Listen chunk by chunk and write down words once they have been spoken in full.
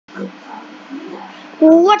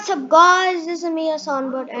What's up, guys? This is Mia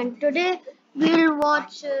Soundboard, and today we'll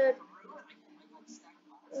watch.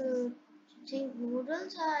 Think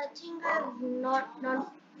noodles. I think I've not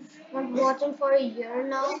watching for a year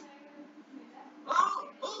now.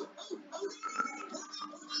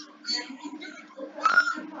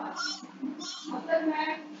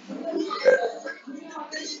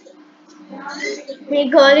 They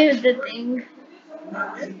call it the thing.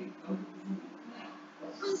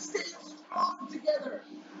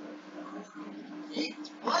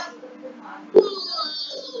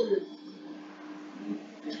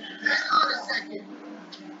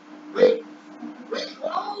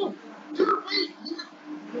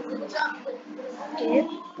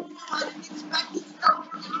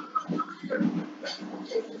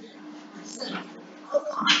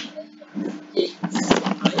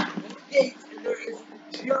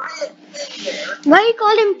 Why you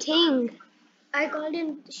call him thing? I called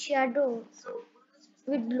him shadow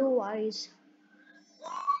with blue eyes.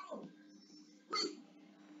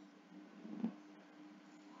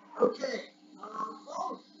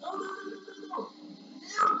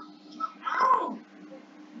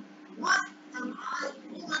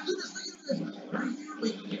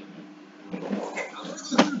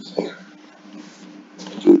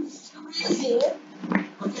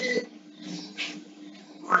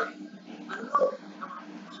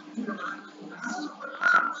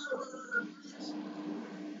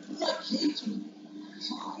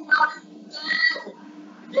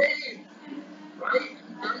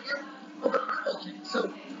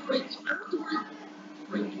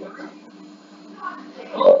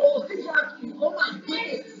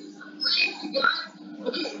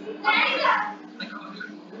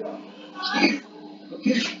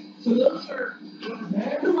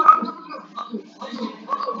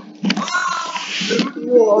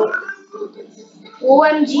 Whoa.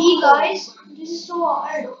 OMG, guys, this is so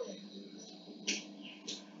hard.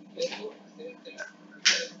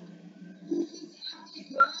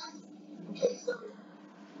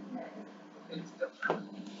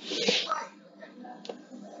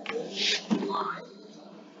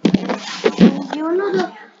 You know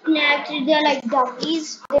the snacks, they're like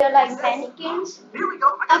dummies, they're like mannequins.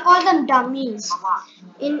 I call them dummies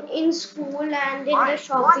in school and in the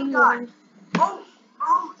shopping mall.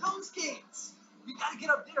 Those gates. We gotta get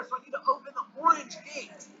up there, so I need to open the orange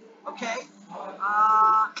gate. Okay? So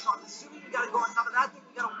I'm assuming we gotta go on top of that thing.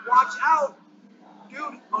 We gotta watch out.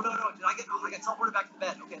 Dude. Oh, no. I got teleported back to the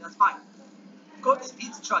bed. Okay, that's fine. Go up this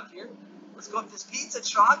pizza truck here. Let's go up this pizza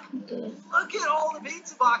truck. Okay. Look at all the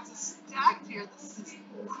pizza boxes stacked here. This is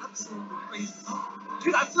absolutely crazy.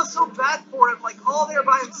 Dude, I feel so bad for him. Like, all there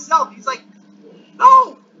by himself. He's like,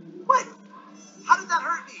 no! What? How did that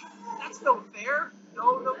hurt me? That's no fair.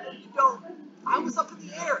 No, you don't. I was up in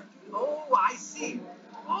the air. Oh, I see.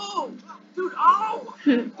 Oh, dude, oh!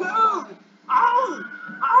 Dude! Oh!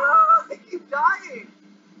 I keep dying.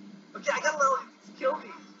 Okay, I gotta let them kill me.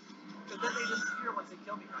 Because then they disappear once they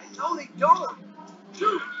kill me, right? No, they don't.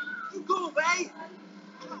 Dude, you go away.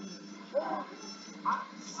 Oh, I'm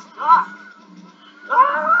stuck. Ah!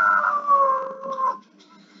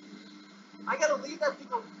 I gotta leave that thing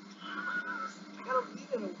away. I gotta leave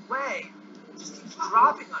it away. It just keeps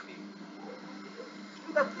dropping on me.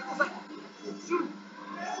 Dude, that thing is like, dude.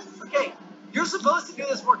 Okay, you're supposed to do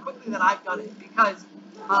this more quickly than I've done it because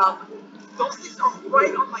those things are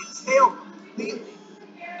right on my tail completely.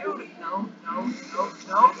 Dude, no.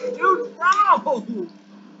 Dude, no!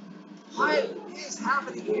 What is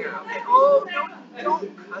happening here? Okay, oh,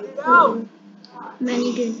 don't cut it out.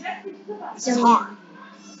 Many good. This is hard.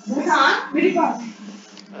 Very fast.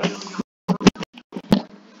 Okay,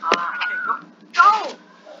 go. No!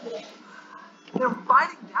 They're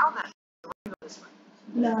fighting down that. Go this way.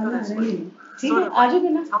 Go this way. ठीक Sort है of आ जाओ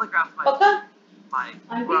like ना telegraph पक्का my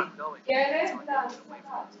where I'm going. क्या है So I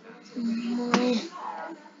can get away from these guys.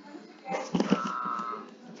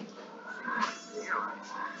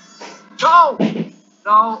 No! No!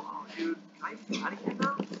 Oh, dude. Can I get out of here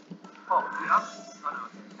now? Oh, dude, oh, no.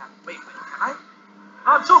 Wait, can I? Oh,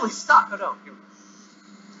 I'm totally stuck. Oh, no. Here we go. I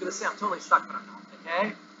was going to say I'm totally stuck, but I'm not.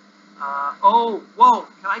 Okay. Oh, whoa.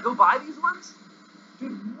 Can I go by these ones?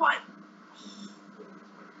 Dude, what?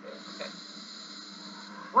 Okay.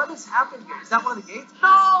 What has happened here? Is that one of the gates?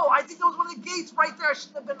 No! I think that was one of the gates right there. I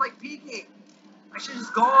shouldn't have been, like, peeking. I should have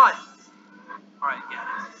just gone. Alright,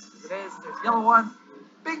 yeah, it is. There's the yellow one.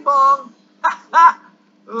 Bing bong!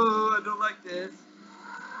 Oh, I don't like this.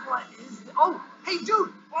 What is this? Oh, hey,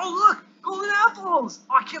 dude! Oh, look! Golden apples!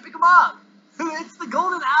 Oh, I can't pick them up. It's the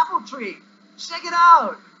golden apple tree. Check it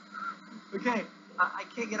out. Okay, I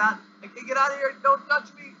can't get out. I can't get out of here. Don't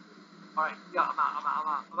touch me. Alright, yeah, I'm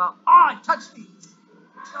out. touch me.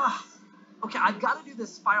 Ugh. Okay, I've got to do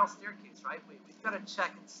this spiral staircase, right? Wait, we've got to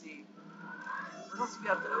check and see. What else do we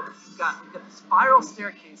have to open? We've got the spiral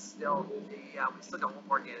staircase still. Yeah, we still got one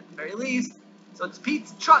more gate at the very least. So it's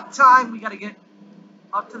pizza truck time. We got to get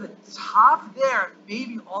up to the top there,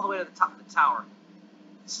 maybe all the way to the top of the tower.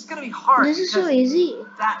 This is gonna be hard. This is so easy.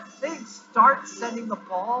 That thing starts sending the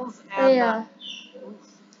balls and. Yeah.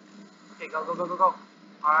 Okay, go, go, go, go, go.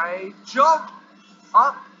 Alright, jump!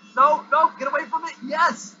 Up! No, no, get away from it!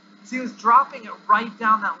 Yes! See, he was dropping it right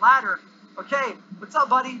down that ladder. Okay, what's up,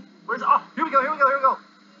 buddy? Where's... Oh, here we go, here we go, here we go.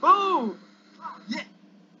 Boom! Yeah!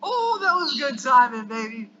 Oh, that was good timing,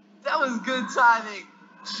 baby. That was good timing.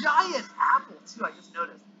 Giant apple, too, I just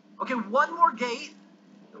noticed. Okay, one more gate.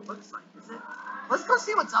 It looks like, is it? Let's go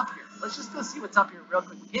see what's up here. Let's just go see what's up here real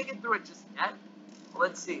quick. We can't get through it just yet. Well,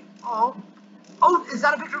 let's see. Oh, is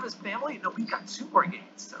that a picture of his family? No, we've got 2 more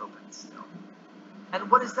gates to open still.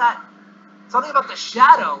 And what is that? Something about the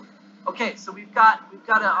shadow. Okay, so we've got a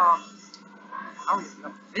how are we gonna get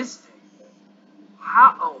up this thing?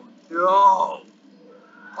 How? Oh no!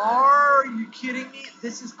 Are you kidding me?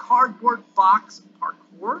 This is cardboard box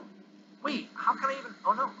parkour. Wait, how can I even?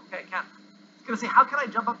 Oh no. Okay, I can't. I was gonna say, how can I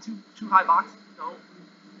jump up 2 high boxes? No,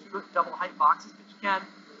 2 double height boxes, but you can.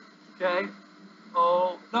 Okay.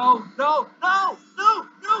 Oh, no, no, no, no,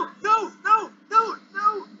 no, no, no, no,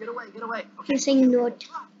 no. Get away, get away. Okay. You're saying not.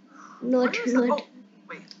 Not. Oh,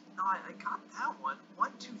 wait, no, I got that one. 1,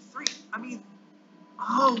 2, 3. I mean,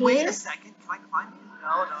 oh, Okay. wait a second. Can I climb these?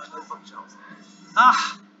 No, no bookshelves.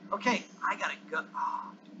 Ah, okay, I gotta go.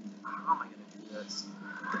 Oh, how am I gonna do this?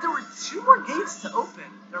 But there were 2 more gates to open.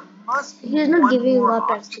 There must be He's not one giving more up,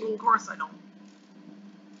 obstacle actually. course. I don't.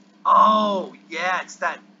 Oh, yeah, it's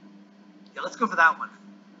that. Yeah, let's go for that one.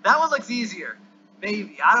 That one looks easier.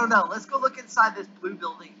 Maybe. I don't know. Let's go look inside this blue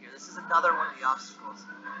building here. This is another one of the obstacles.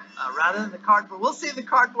 Rather than the cardboard. We'll save the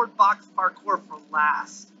cardboard box parkour for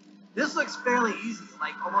last. This looks fairly easy.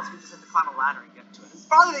 Like, almost we just have to climb a ladder and get to it. It's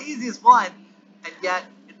probably the easiest one. And yet,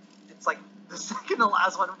 it's like the second to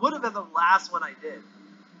last one. It would have been the last one I did.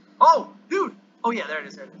 Oh, dude. Oh, yeah, there it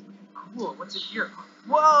is. There it is. Okay, cool. What's in here?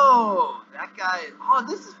 Whoa. That guy. Oh,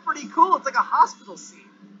 this is pretty cool. It's like a hospital scene.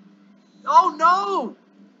 Oh, no.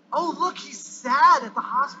 Oh, look. He's sad at the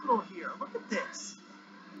hospital here. Look at this.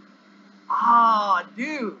 Ah,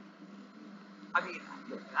 dude. I mean, I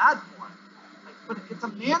feel bad for him. Like, but it's a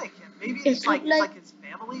mannequin. Maybe it's like his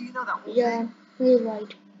family, you know, that whole thing? Yeah, you're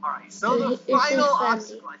right. Alright, so the It's his final family.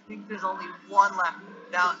 obstacle, I think there's only one left.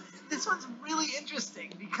 Now, this one's really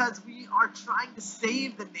interesting because we are trying to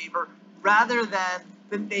save the neighbor rather than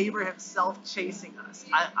the neighbor himself chasing us.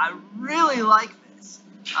 I really like this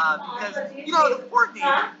because, you know, the poor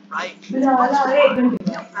neighbor, right? It's much more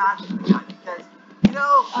feel bad for the guy because, you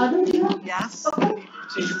know, yes, the neighbor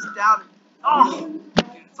chases down. Oh, dude,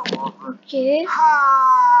 it's a long run. Okay.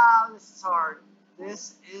 Ah, this is hard.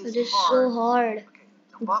 This is It is hard. so hard. Okay,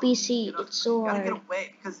 jump up, PC, get up. it's so You gotta hard. get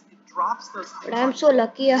away because it drops those things. But I'm on so you.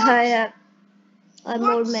 lucky I have a What?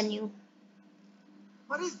 more menu.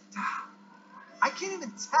 What is that? I can't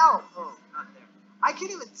even tell. Oh, not there. I can't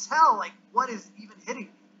even tell like what is even hitting me.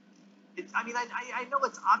 It's. I mean, I know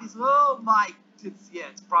it's obvious. Oh my.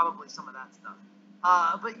 It's probably some of that stuff.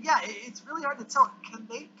 But yeah, it's really hard to tell. Can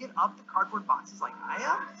they get up the cardboard boxes like I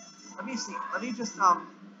am? Let me see. Let me just let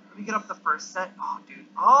me get up the first set. Oh, dude.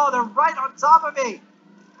 Oh, they're right on top of me.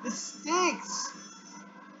 This stinks.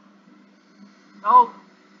 Oh.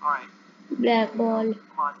 All right. Black ball. Come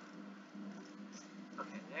on.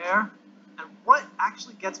 Okay, there. And what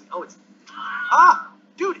actually gets me? Oh, it's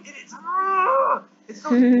dude, it is. It's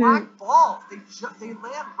those black balls. They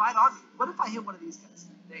land right on me. What if I hit one of these guys?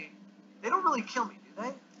 They don't really kill me, do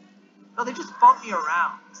they? No, they just bump me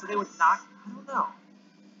around. So they would knock. I don't know.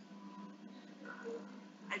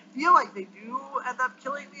 I feel like they do end up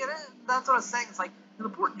killing me, and that's what I was saying. It's like the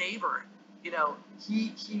poor neighbor. You know,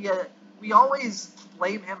 we always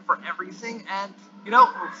blame him for everything, and you know,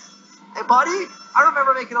 hey buddy, I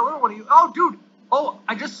remember making a little one of you. Oh, dude. Oh,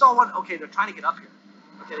 I just saw one. Okay, they're trying to get up here.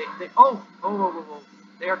 Okay, whoa.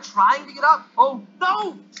 They are trying to get up. Oh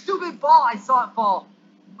no, stupid ball! I saw it fall.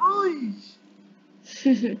 Oy.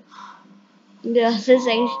 You're also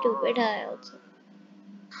saying stupid I also.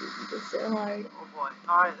 It's so hard. Oh boy.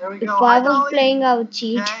 Alright, there we If go. I Hi, was Dolly. playing, I would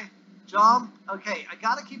cheat. Okay, jump. Okay, I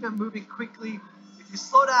gotta keep it moving quickly. If you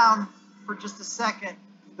slow down for just a second,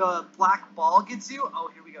 the black ball gets you. Oh,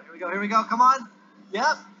 here we go. Come on.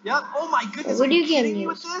 Yep. Oh my goodness, What are do you you get kidding me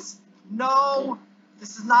used? with this? No,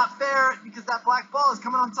 this is not fair because that black ball is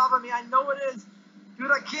coming on top of me. I know it is. Dude,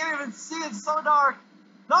 I can't even see. It's so dark.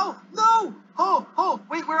 No. Oh,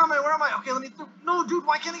 wait, where am I? Okay, let me through. No, dude,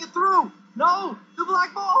 why can't I get through? No, the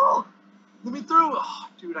black ball. Let me through. Oh,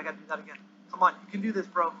 dude, I gotta do that again. Come on, you can do this,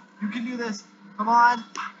 bro. You can do this. Come on.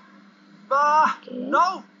 Okay.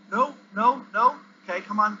 No, no, no, no. Okay,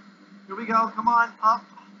 come on. Here we go. Come on, up.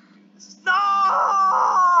 This is no.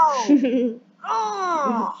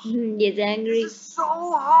 Oh, He's angry. this is so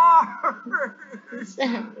hard. He's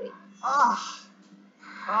angry.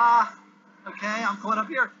 Okay, I'm going up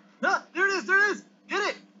here. No, there it is, there it is. Get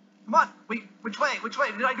it. Come on. Wait, which way? Which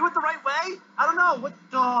way? Did I do it the right way? I don't know. What?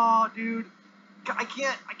 Oh, dude. I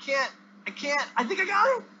can't. I think I got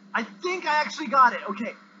it. I think I actually got it.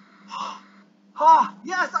 Okay. Oh,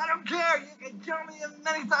 yes, I don't care. You can kill me as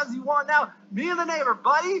many times as you want now. Me and the neighbor,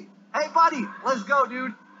 buddy. Hey, buddy. Let's go,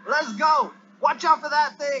 dude. Let's go. Watch out for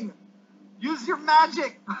that thing. Use your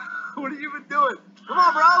magic. What have you been doing? Come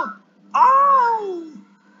on, bro. Oh!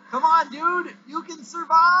 Come on, dude. You can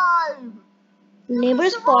survive.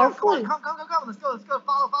 Neighbor's Come on, powerful. come. Let's go.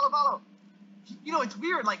 Follow. You know, it's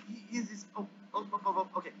weird. Like,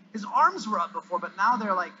 okay. His arms were up before, but now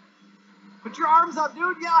they're like, put your arms up,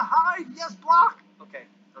 dude. Yeah, hide. Yes, block. Okay,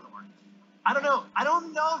 doesn't work. I don't know. I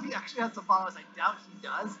don't know if he actually has to follow us. I doubt he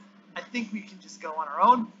does. I think we can just go on our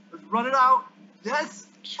own. Let's run it out. Yes.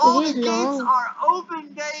 All the gates are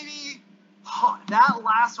open, baby. Oh, that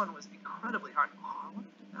last one was incredibly hard. Oh, I want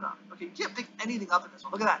to pick that up. Okay, you can't pick anything up in this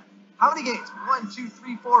one. Look at that. How many gates? 1, 2,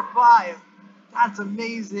 3, 4, 5. That's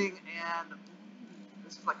amazing. And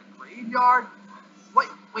this is like a graveyard.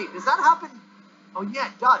 Wait, does that happen? Oh yeah,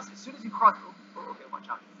 it does. As soon as you cross, okay, watch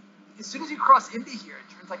out. As soon as you cross into here, it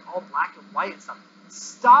turns like all black and white and stuff.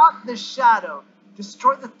 Stop the shadow.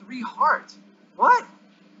 Destroy the 3 hearts. What?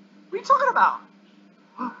 What are you talking about?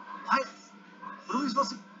 What? What are we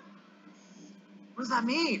supposed to? What does that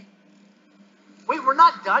mean? Wait, we're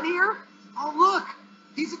not done here? Oh look,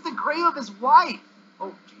 he's at the grave of his wife.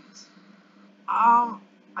 Oh jeez.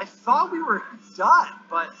 I thought we were done,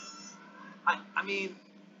 but I mean.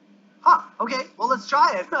 Huh, okay, well, let's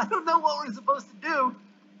try it. I don't know what we're supposed to do.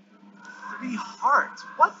 3 hearts.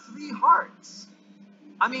 What 3 hearts?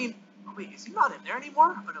 I mean, wait, is he not in there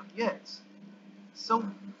anymore? Oh, no, he is. So,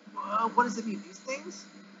 what does it mean? These things?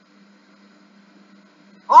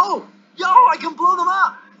 Oh, yo, I can blow them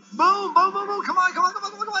up. Boom. Come on.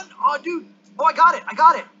 Oh, dude. Oh, I got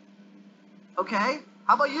it. Okay,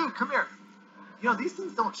 how about you? Come here. You know, these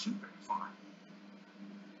things don't shoot very far.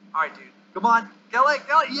 All right, dude. Come on. Kill it.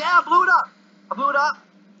 Yeah, I blew it up.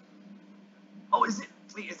 Oh, is it?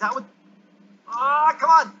 Wait, is that what? Ah, come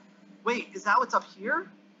on. Wait, is that what's up here?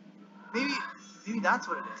 Maybe that's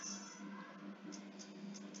what it is.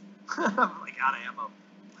 I'm like out of ammo.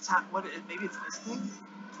 What's happening? Maybe it's this thing?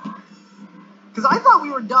 Because I thought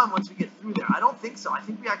we were done once we get through there. I don't think so. I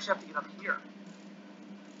think we actually have to get up here.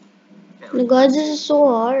 Okay, Guys, this is so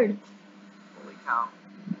hard. Holy cow.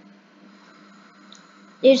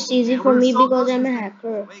 It's easy for me because I'm a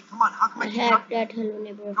hacker. Wait, come on. How come I can't hacked that Hello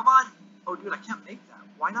Neighbor. Come on. Oh, dude, I can't make that.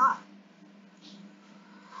 Why not?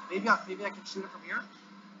 Maybe I can shoot it from here.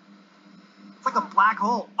 It's like a black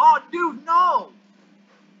hole. Oh, dude, no.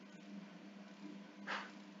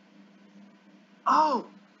 Oh,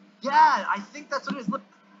 yeah. I think that's what it is. Look,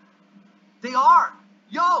 they are.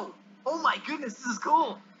 Yo. Oh my goodness, this is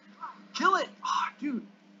cool. Kill it. Oh, dude.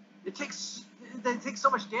 They take so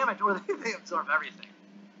much damage, or they absorb everything.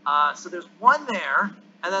 So there's one there,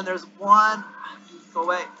 and then there's one. Oh, dude, go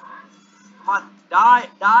away. Come on, die.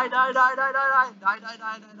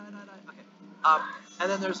 Okay. And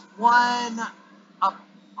then there's one up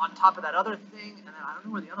on top of that other thing, and then I don't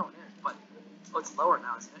know where the other one is, but it's lower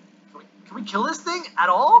now, isn't it? Can we kill this thing at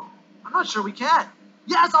all? I'm not sure we can.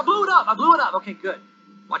 Yes, I blew it up. Okay, good.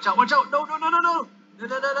 Watch out. No. No. There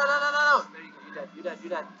you go. You're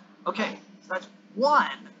dead. Okay, so that's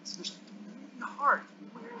one. So there's 3 hearts.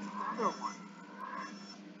 Where's the other one?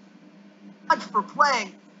 Much for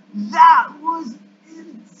playing. That was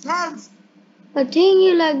intense. I think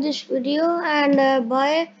you like this video, and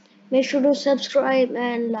bye. Make sure to subscribe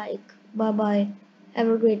and like. Bye. Have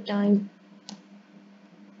a great time.